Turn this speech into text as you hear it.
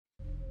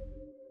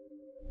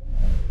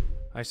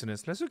Hi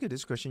students, let's look at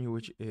this question here,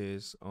 which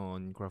is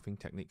on graphing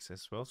techniques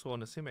as well. So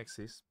on the same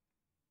axis,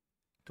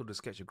 to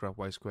sketch a graph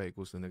y squared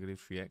equals to negative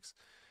 3x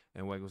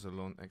and y equals to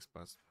ln x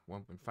plus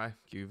 1.5,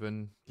 give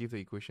the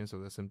equations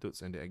of the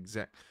asymptotes and the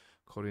exact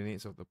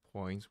coordinates of the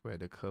points where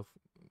the curve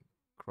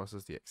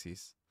crosses the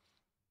axis,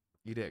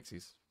 either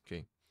axis.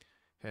 Okay,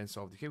 hence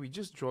solved. Okay, we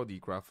just draw the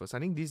graph first. I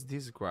think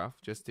this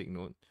graph, just take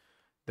note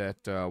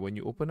that when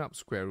you open up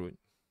square root,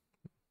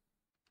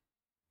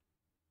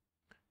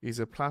 is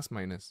a plus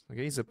minus.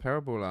 Okay, it's a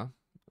parabola.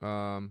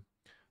 I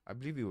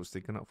believe it was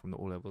taken out from the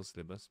O-level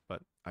syllabus,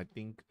 but I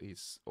think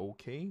it's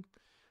okay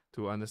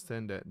to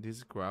understand that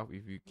this graph,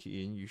 if you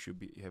key in, you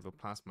should have a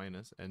plus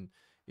minus, and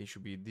it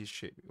should be this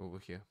shape over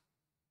here.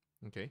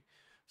 Okay,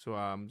 so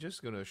I'm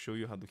just gonna show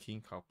you how to key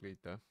in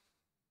calculator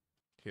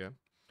here.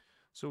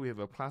 So we have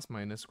a plus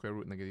minus square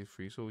root negative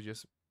 3. So we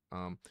just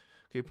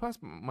okay, plus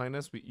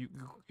minus,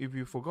 if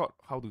you forgot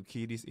how to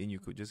key this in, you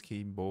could just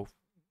key in both.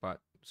 But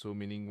so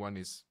meaning one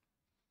is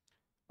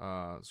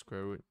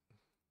square root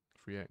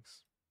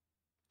 3x,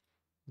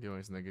 the other one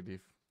is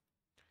negative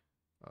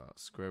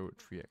square root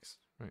 3x,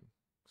 right?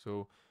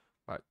 So,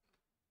 but,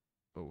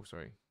 oh,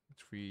 sorry,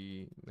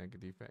 3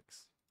 negative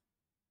x,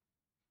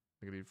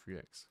 negative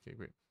 3x. Okay,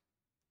 great.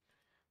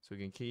 So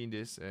you can key in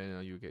this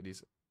and you get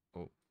this,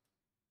 oh,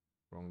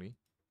 wrongly.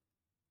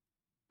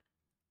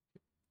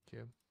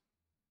 Okay.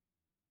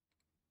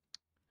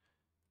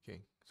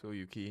 Okay, so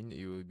you key in,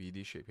 it will be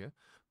this shape here.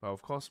 But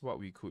of course, what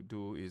we could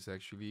do is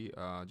actually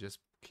just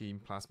key in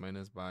plus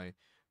minus by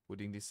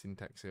putting this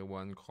syntax here,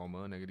 1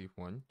 comma negative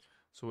 1.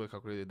 So what the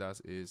calculator does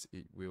is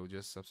it will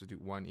just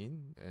substitute 1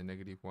 in and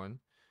negative 1.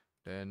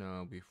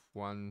 Then with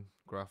one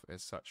graph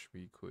as such,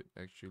 we could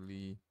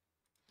actually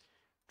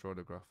draw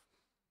the graph.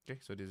 Okay,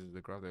 so this is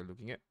the graph that we're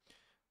looking at.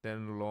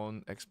 Then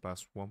ln x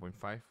plus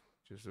 1.5.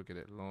 Just look at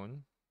it.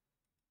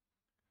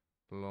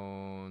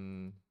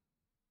 Ln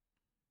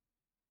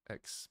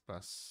x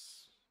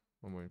plus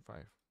 1.5.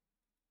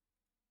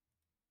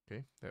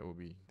 Okay, that will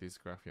be this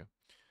graph here.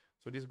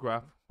 So this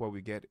graph, what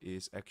we get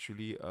is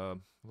actually a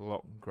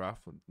log graph,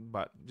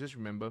 but just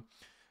remember,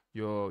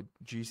 your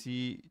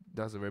GC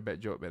does a very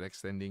bad job at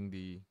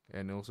extending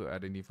and also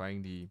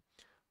identifying the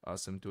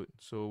asymptote.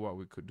 So what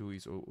we could do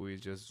is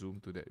always just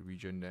zoom to that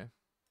region there.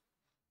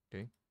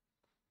 Okay.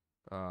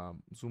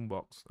 Zoom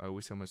box. I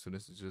always tell my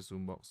students to just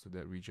zoom box to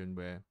that region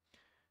where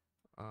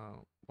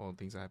all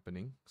things are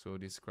happening. So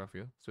this graph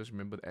here. So just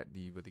remember to add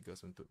the vertical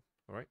asymptote.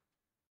 All right.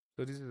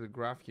 So this is the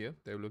graph here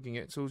that we're looking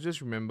at. So just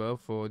remember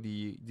for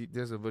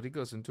there's a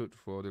vertical asymptote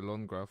for the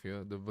long graph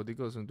here. The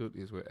vertical asymptote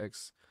is where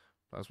x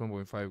plus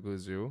 1.5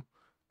 equals 0.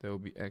 That will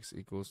be x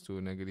equals to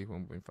negative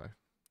 1.5.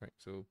 Right.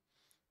 So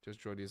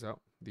just draw this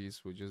out.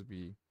 This will just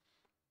be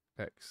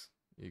x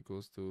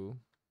equals to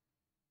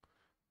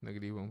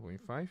negative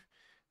 1.5.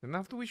 And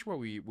after which, what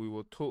we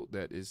were told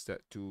that is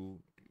that to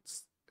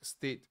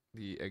state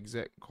the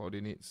exact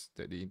coordinates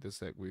that they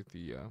intersect with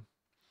the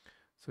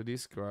so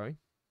this guy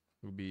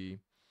will be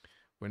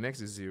when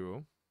x is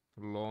 0,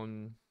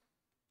 ln,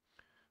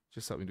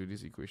 just sub into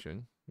this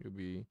equation, it will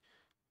be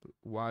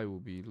y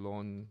will be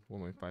ln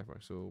 1.5,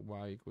 right? So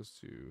y equals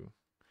to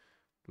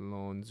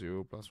ln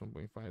 0 plus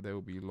 1.5. That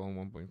will be ln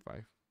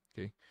 1.5.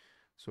 Okay,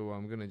 so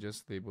I'm gonna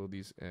just label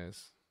this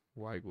as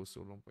y equals to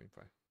ln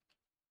 1.5.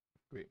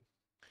 Great.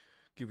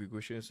 Give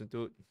equations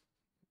into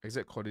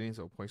exact coordinates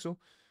of point. So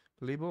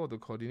label the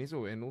coordinates.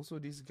 Oh, and also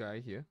this guy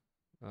here.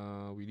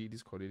 We need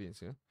these coordinates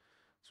here.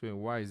 So when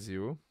y is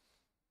 0,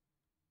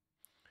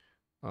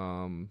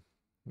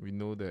 we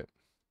know that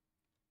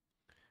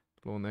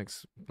ln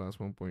x plus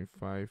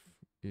 1.5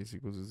 is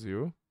equal to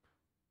 0.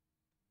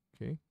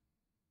 Okay.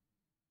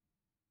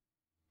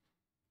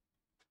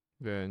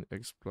 Then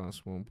x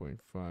plus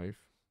 1.5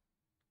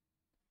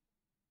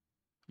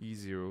 is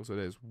 0. So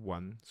that's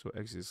 1. So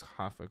x is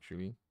half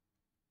actually.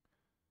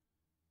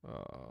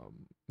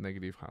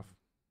 Negative half.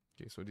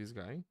 Okay, so this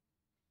guy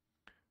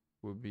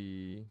will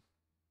be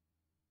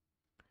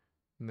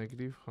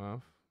negative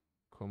half,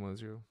 comma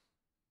 0.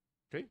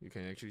 Okay, you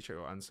can actually check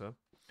your answer.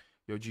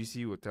 Your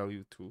GC will tell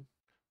you too.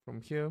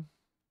 From here,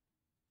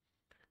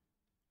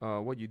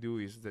 what you do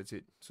is that's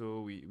it.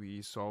 So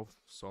we solved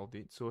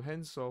it. So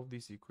hence solve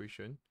this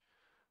equation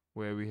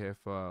where we have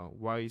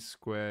y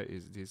square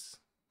is this.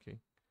 Okay.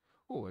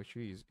 Oh,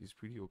 actually is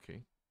pretty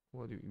okay.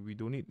 Well, we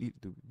don't need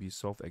it to be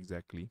solved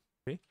exactly.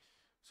 Okay.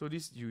 So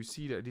this, you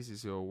see that this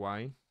is your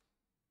y.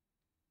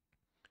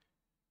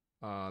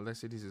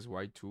 Let's say this is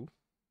y2.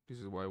 This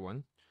is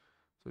y1.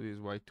 So this is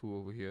y2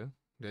 over here.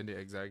 Then the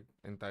exact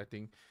entire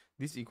thing.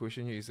 This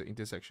equation here is the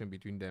intersection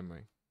between them,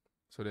 right?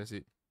 So that's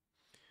it.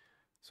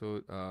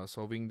 So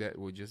solving that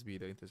will just be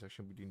the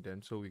intersection between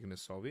them. So we're going to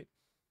solve it.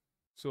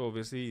 So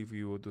obviously, if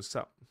we were to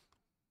sub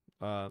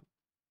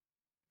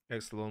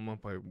x ln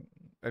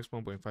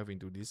 1.5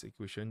 into this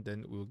equation,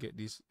 then we'll get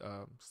this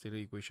stated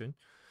equation.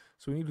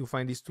 So we need to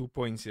find these 2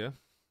 points here,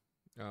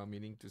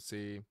 meaning to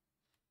say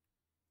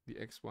the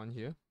x1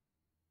 here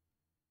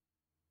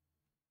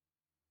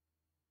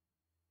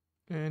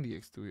and the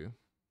x2 here.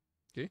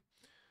 Okay,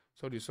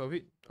 So to solve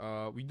it,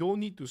 we don't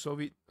need to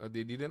solve it.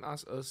 They didn't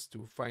ask us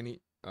to find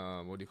it.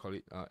 What do you call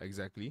it?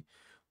 Exactly.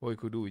 What we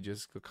could do, we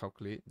just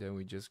calculate. Then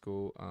we just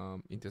go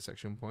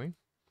intersection point.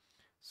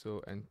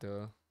 So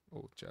enter.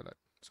 Oh, jalat.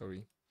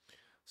 Sorry.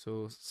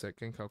 So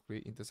second,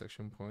 calculate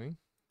intersection point.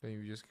 Then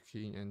you just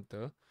key in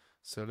enter.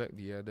 Select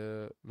the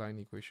other line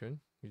equation.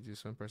 With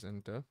this one, press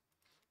enter.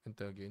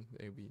 Enter again.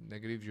 It will be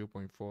negative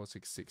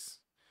 0.466.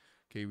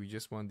 Okay, we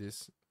just want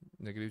this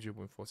negative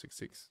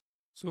 0.466.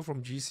 So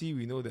from GC,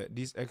 we know that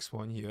this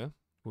x1 here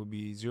will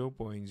be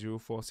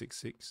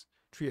 0.0466,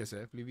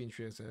 3SF, leave it in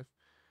 3SF.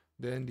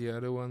 Then the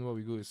other one, what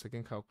we go is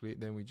second calculate,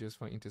 then we just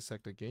find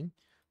intersect again.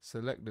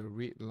 Select the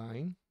red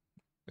line,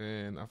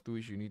 and after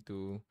which you need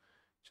to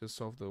just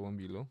solve the one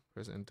below,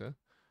 press enter.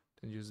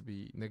 Then just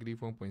be negative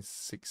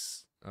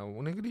 1.6,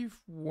 negative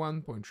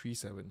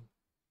 1.37.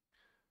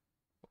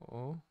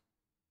 Oh.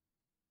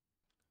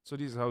 So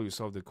this is how you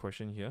solve the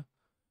question here.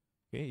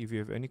 Okay, if you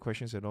have any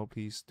questions at all,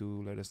 please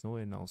do let us know,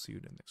 and I'll see you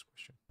in the next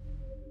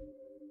question.